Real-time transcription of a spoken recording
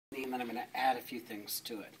and then I'm going to add a few things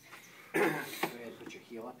to it. Go ahead and put your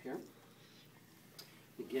heel up here.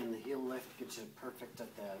 Again, the heel lift gets you perfect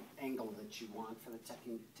at the angle that you want for the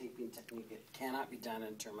taping technique. It cannot be done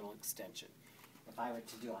in terminal extension. If I were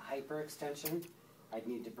to do a hyper extension, I'd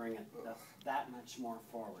need to bring it that much more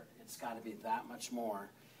forward. It's got to be that much more.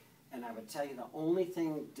 And I would tell you the only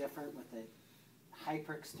thing different with the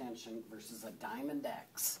hyperextension versus a Diamond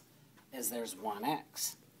X is there's one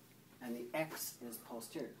X. And the X is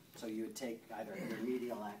posterior. So you would take either your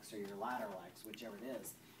medial X or your lateral X, whichever it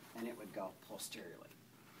is, and it would go posteriorly.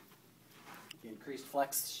 Increased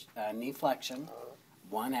knee flexion,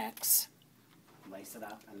 1X, lace it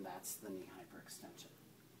up, and that's the knee hyperextension.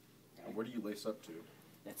 Okay? And where do you lace up to?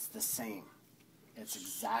 It's the same. It's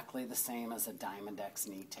exactly the same as a Diamond X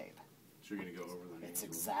knee tape. So you're going to go over the knee? It's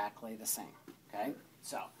exactly the same. Okay?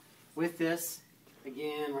 So, with this,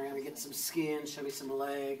 again, we're going to get some skin, show me some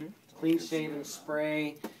leg, clean shaven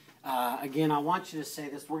spray. Again, I want you to say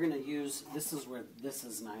this. We're going to use, this is where this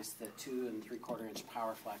is nice, the 2 3/4 inch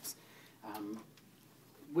Power Flex.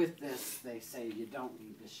 With this, they say you don't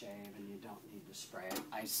need to shave and you don't need to spray.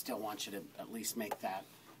 I still want you to at least make that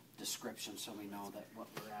description so we know that what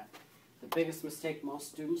we're at. The biggest mistake most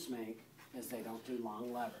students make is they don't do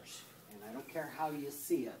long levers. And I don't care how you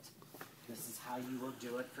see it. This is how you will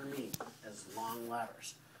do it for me, as long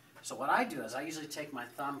levers. So what I do is I usually take my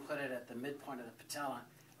thumb, put it at the midpoint of the patella,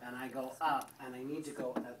 and I go up, and I need to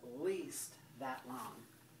go at least that long,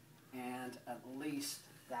 and at least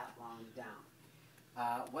that long down.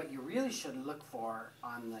 What you really should look for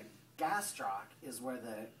on the gastroc is where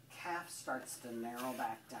the calf starts to narrow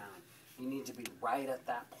back down. You need to be right at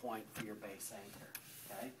that point for your base anchor.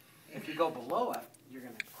 Okay? If you go below it, you're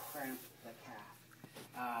going to cramp the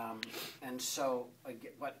calf. And so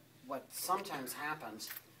what sometimes happens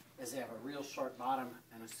is they have a real short bottom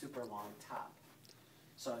and a super long top.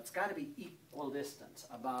 So it's got to be equal distance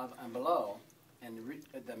above and below, and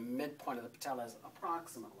the midpoint of the patella is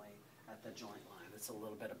approximately at the joint line. It's a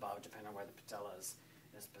little bit above, depending on where the patella is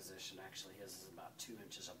positioned. Actually, his is about 2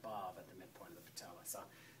 inches above at the midpoint of the patella. So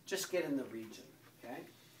just get in the region, okay?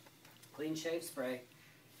 Clean shave spray.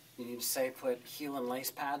 You need to say put heel and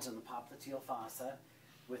lace pads in the popliteal fossa.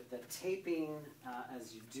 With the taping,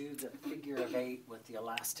 as you do the figure of 8 with the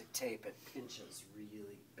elastic tape, it pinches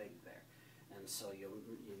really big there. And so you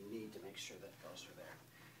need to make sure that those are there.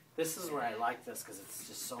 This is where I like this because it's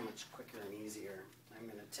just so much quicker and easier. I'm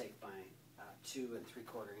going to take my 2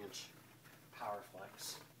 3/4 inch Power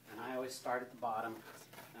Flex. And I always start at the bottom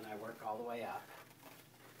and I work all the way up.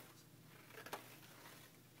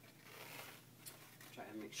 Try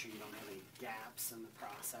to make sure you don't have any gaps in the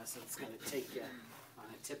process. It's going to take you on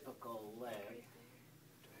a typical leg.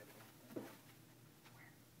 You're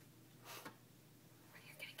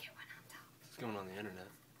going to get one on top. It's going on the internet.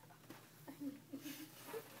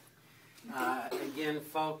 Again,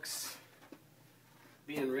 folks,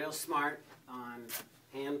 being real smart on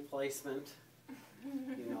hand placement.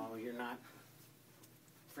 You know, you're not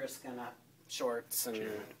frisking up shorts.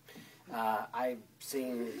 And I've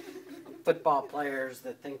seen football players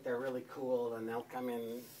that think they're really cool, and they'll come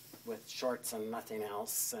in with shorts and nothing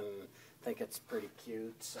else and think it's pretty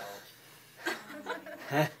cute. So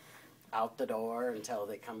out the door until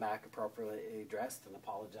they come back appropriately dressed and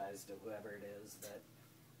apologize to whoever it is that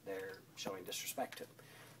they're showing disrespect to.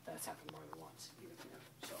 That's happened more than once, even here.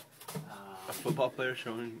 So, a football player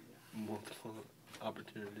showing multiple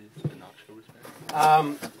opportunities to not show respect.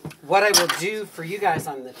 What I will do for you guys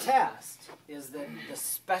on the test is that the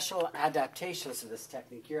special adaptations to this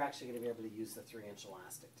technique, you're actually going to be able to use the 3-inch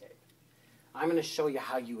elastic tape. I'm going to show you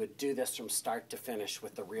how you would do this from start to finish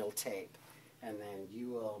with the real tape. And then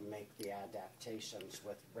you will make the adaptations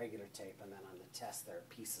with regular tape, and then on the test there are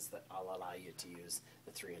pieces that I'll allow you to use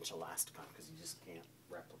the 3-inch elastic on because you just can't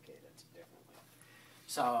replicate it differently.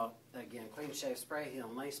 So again, clean shave spray, heel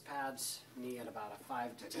and lace pads, knee at about a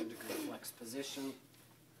 5 to 10 degree flex position.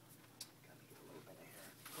 Got to get a little bit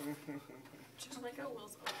of hair. Just like how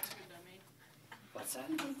Will's always been dummy. What's that?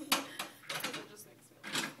 It just makes me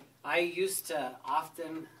laugh. I used to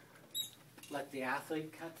often let the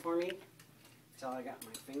athlete cut for me until I got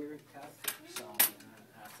my finger cut. So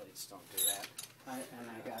athletes don't do that. And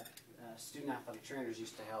I got student athletic trainers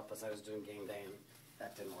used to help as I was doing game day, and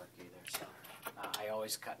that didn't work either. So I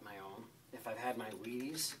always cut my own. If I've had my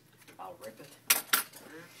Wheaties, I'll rip it.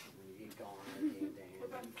 And you go on game day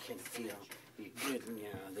and you can feel you good, you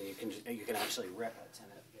know. Then you can actually rip it,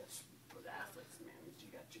 and it gets with athletes. Man, you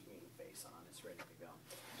got your game face on. It's ready to go.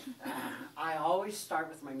 I always start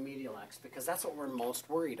with my medial X because that's what we're most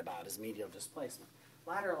worried about is medial displacement.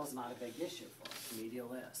 Lateral is not a big issue for us.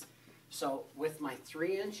 Medial is. So with my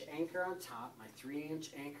 3-inch anchor on top, my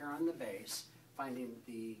 3-inch anchor on the base, finding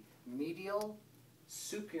the medial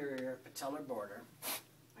superior patellar border,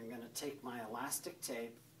 I'm going to take my elastic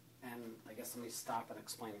tape, and I guess let me stop and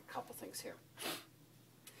explain a couple things here.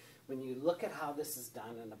 When you look at how this is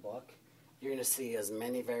done in the book, you're going to see as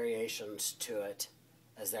many variations to it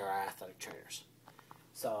as there are athletic trainers.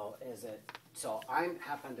 So I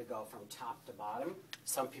happen to go from top to bottom.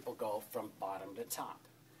 Some people go from bottom to top.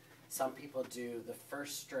 Some people do the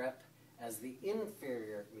first strip as the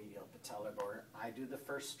inferior medial patellar border. I do the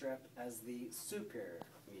first strip as the superior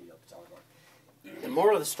medial patellar border. The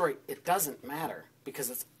moral of the story, it doesn't matter because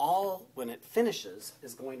it's all, when it finishes,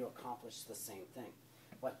 is going to accomplish the same thing.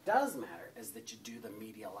 What does matter is that you do the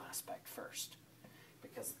medial aspect first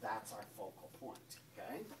because that's our focal point,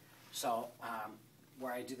 okay? So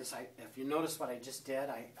where I do this, if you notice what I just did,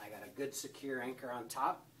 I got a good secure anchor on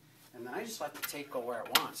top, and then I just let the tape go where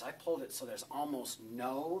it wants. I pulled it so there's almost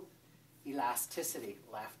no elasticity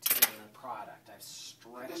left in the product. I've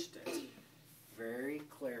stretched it very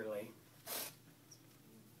clearly.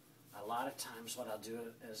 A lot of times what I'll do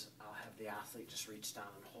is I'll have the athlete just reach down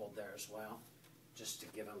and hold there as well, just to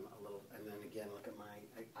give them a little, and then again, look at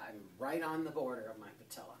I'm right on the border of my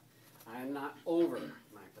patella. I'm not over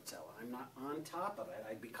my patella. I'm not on top of it.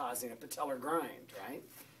 I'd be causing a patellar grind, right?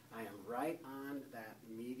 I am right on that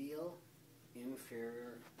medial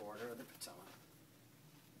inferior border of the patella.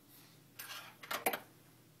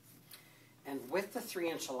 And with the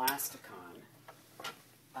 3-inch elasticon,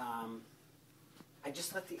 I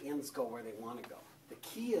just let the ends go where they want to go. The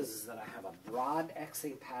key is that I have a broad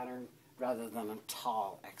Xing pattern rather than a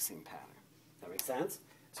tall Xing pattern. That makes sense?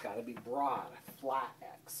 It's got to be broad, a flat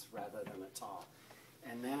X rather than a tall.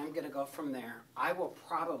 And then I'm going to go from there. I will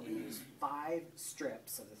probably use 5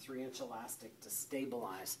 strips of the 3-inch elastic to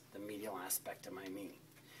stabilize the medial aspect of my knee.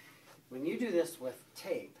 When you do this with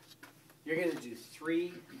tape, you're going to do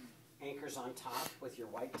 3 anchors on top with your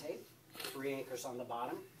white tape, 3 anchors on the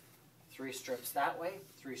bottom, 3 strips that way,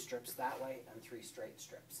 3 strips that way, and 3 straight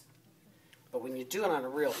strips. But when you do it on a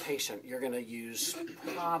real patient, you're going to use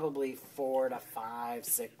probably 4 to 5,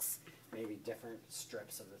 6, maybe different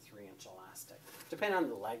strips of the 3-inch elastic. Depending on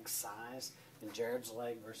the leg size, and Jared's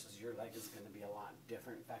leg versus your leg is going to be a lot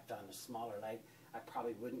different. In fact, on a smaller leg, I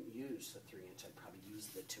probably wouldn't use the 3-inch. I'd probably use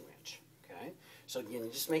the 2-inch. Okay? So again, you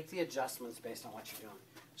just make the adjustments based on what you're doing.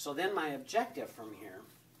 So then my objective from here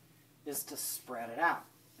is to spread it out,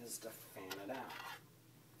 is to fan it out,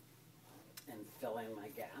 and fill in my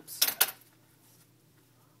gaps.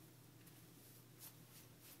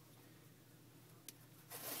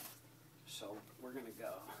 So we're going to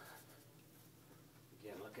go,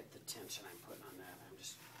 again, look at the tension I'm putting on that. I'm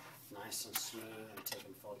just nice and smooth and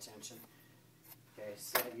taking full tension. Okay,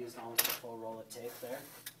 see I've used almost a full roll of tape there.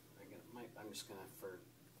 I'm just going to, for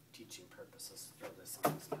teaching purposes, throw this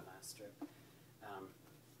on as my last strip.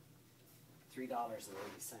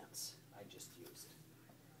 $3.80 I just used,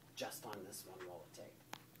 just on this one roll of tape.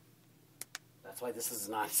 That's why this is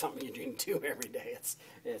not something you can do every day.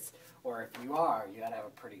 Or if you are, you got to have a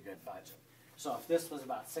pretty good budget. So if this was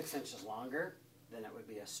about 6 inches longer, then it would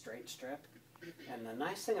be a straight strip. And the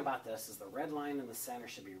nice thing about this is the red line in the center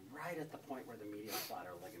should be right at the point where the medial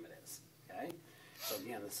flatter ligament is. Okay? So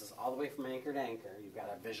again, this is all the way from anchor to anchor. You've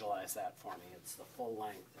got to visualize that for me. It's the full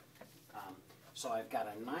length. So I've got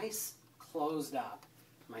a nice closed up.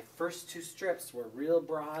 My first 2 strips were real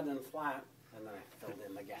broad and flat, and then I filled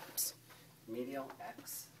in the gaps. Medial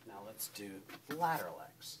X. Now let's do lateral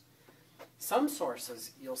X. Some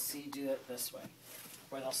sources you'll see do it this way,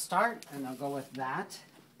 where they'll start and they'll go with that.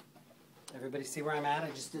 Everybody see where I'm at?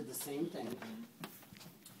 I just did the same thing.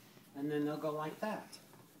 And then they'll go like that.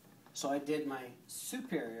 So I did my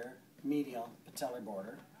superior medial patellar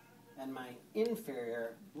border and my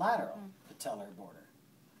inferior lateral patellar border.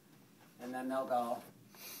 And then they'll go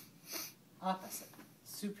opposite.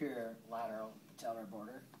 Superior lateral patellar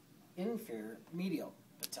border, inferior medial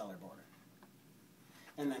patellar border.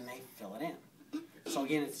 And then they fill it in. So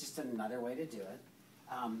again, it's just another way to do it.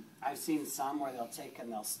 I've seen some where they'll take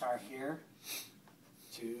and they'll start here,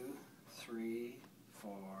 2, 3,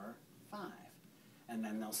 4, 5. And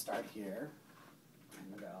then they'll start here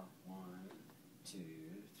and go 1, 2,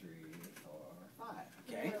 3, 4, 5.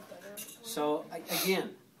 Okay? So again,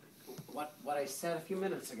 what I said a few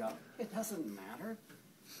minutes ago, it doesn't matter.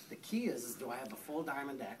 The key is do I have a full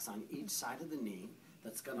diamond X on each side of the knee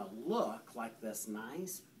that's going to look like this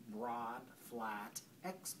nice, broad, flat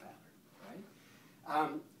X pattern, right?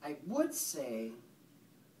 I would say,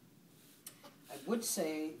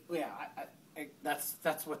 yeah,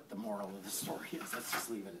 that's what the moral of the story is. Let's just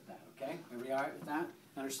leave it at that, okay? Are we all right with that?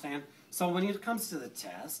 Understand? So when it comes to the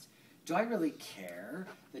test, do I really care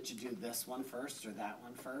that you do this one first or that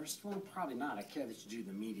one first? Well, probably not. I care that you do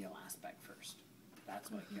the medial aspect first.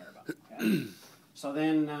 That's what I care about. Okay? So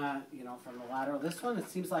then, from the lateral, this one, it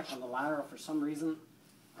seems like on the lateral, for some reason,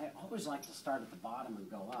 I always like to start at the bottom and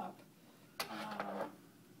go up.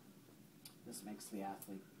 This makes the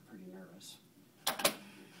athlete pretty nervous.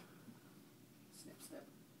 Snip, snip.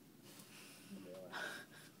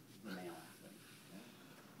 The male athlete. Okay?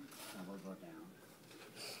 And we'll go down.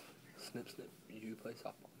 Snip, snip. You play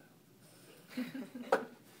softball now.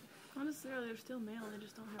 Not necessarily, they're still male, they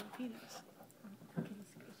just don't have a penis.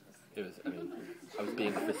 I was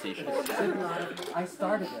being facetious. I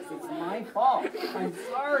started this. It's my fault. I'm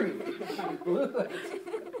sorry. I blew it.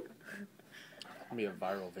 It's gonna be a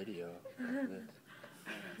viral video of this.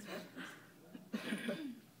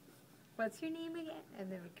 What's your name again? And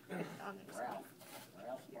then we can put it on there. Ralph.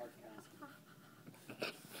 Ralph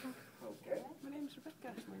Bartkowski. Okay. My name's Rebecca.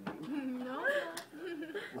 That's my name. No.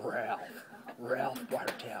 Ralph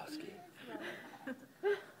Bartkowski.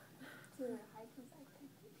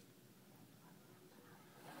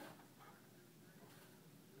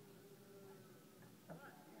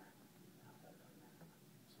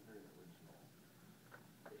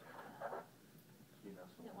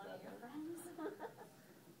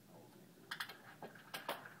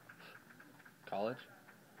 College?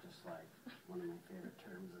 Just like one of my favorite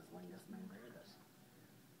terms is lingus mandatus.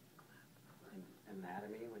 In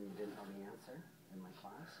anatomy, when you didn't know the answer in my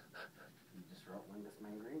class, you just wrote lingus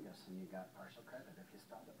mandatus and you got partial credit if you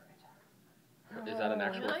spelled it right. Is that an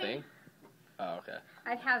actual Really? thing? Oh, okay.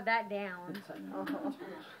 I'd have that down. It's a Oh.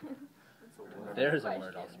 There's a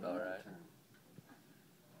word I'll spell right.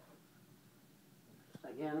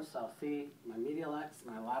 Again, so see my medial X,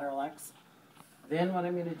 my lateral X. Then what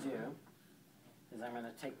I'm going to do is I'm going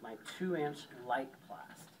to take my 2-inch light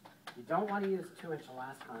plast. You don't want to use 2-inch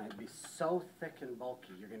elastane. It'd be so thick and bulky.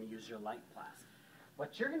 You're going to use your light plast.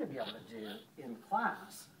 What you're going to be able to do in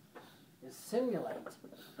class is simulate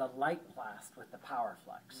the light plast with the power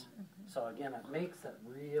flex. So again, it makes it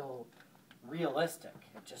realistic.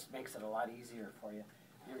 It just makes it a lot easier for you.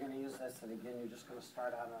 You're going to use this, and again, you're just going to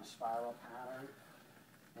start out on a spiral pattern,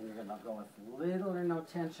 and you're going to go with little or no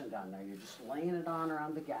tension down there. You're just laying it on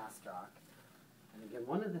around the gastroc. And again,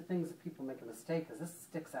 one of the things that people make a mistake is this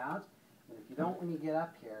sticks out, and if you don't, when you get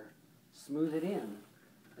up here, smooth it in,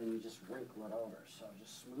 then you just wrinkle it over. So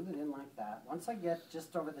just smooth it in like that. Once I get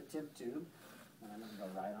just over the tib tube, then I'm going to go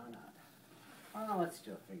right on up. Oh, let's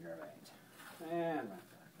do a figure of 8. And right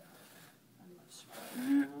back up. And let's spread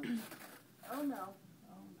it out. Oh no.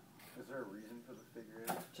 Oh no. Is there a reason for the figure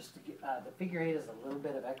 8? Just to get, the figure 8 is a little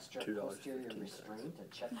bit of extra $2.15. posterior restraint, a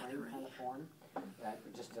check ring kind of form. That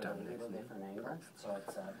just at a little different angle. So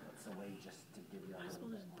it's a way just to give you a little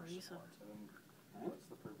bit more Brace up. support. What's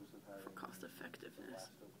the purpose of having Cost effectiveness.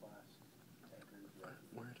 elastoplast takers?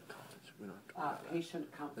 We're at college. We don't have to worry about Patient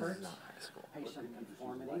This comfort, is not high school. patient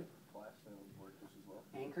conformity, Plast and workers as well?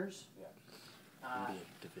 anchors. Yeah. Uh, Maybe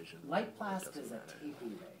a division. Light It plast doesn't is a matter.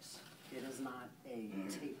 taping base. It is not a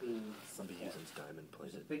taping Some be support. using diamond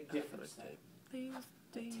There's a plated big difference there. tape. They use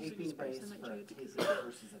Taping express base them at for a Jade because taping they're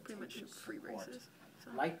versus a pretty much taping free support. races. So.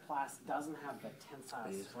 Light plast doesn't have the tensile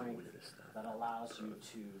They use the strength weirdest stuff. that allows you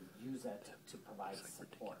to use it to provide It's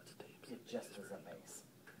like support. ridiculous tapes. It just is a base.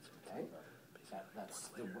 Okay?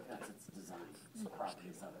 That's its design. It's the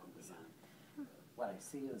properties of it in design. What I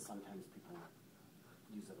see is sometimes people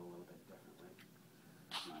use it a little bit differently.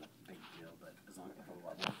 Not a big deal, but as long as it's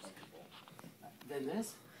more comfortable. Then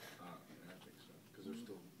this, I think so. Because they're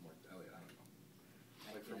still more belly, I don't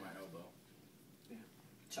know. Like for my elbow.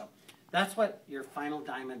 so that's what your final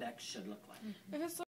diamond X should look like. If it's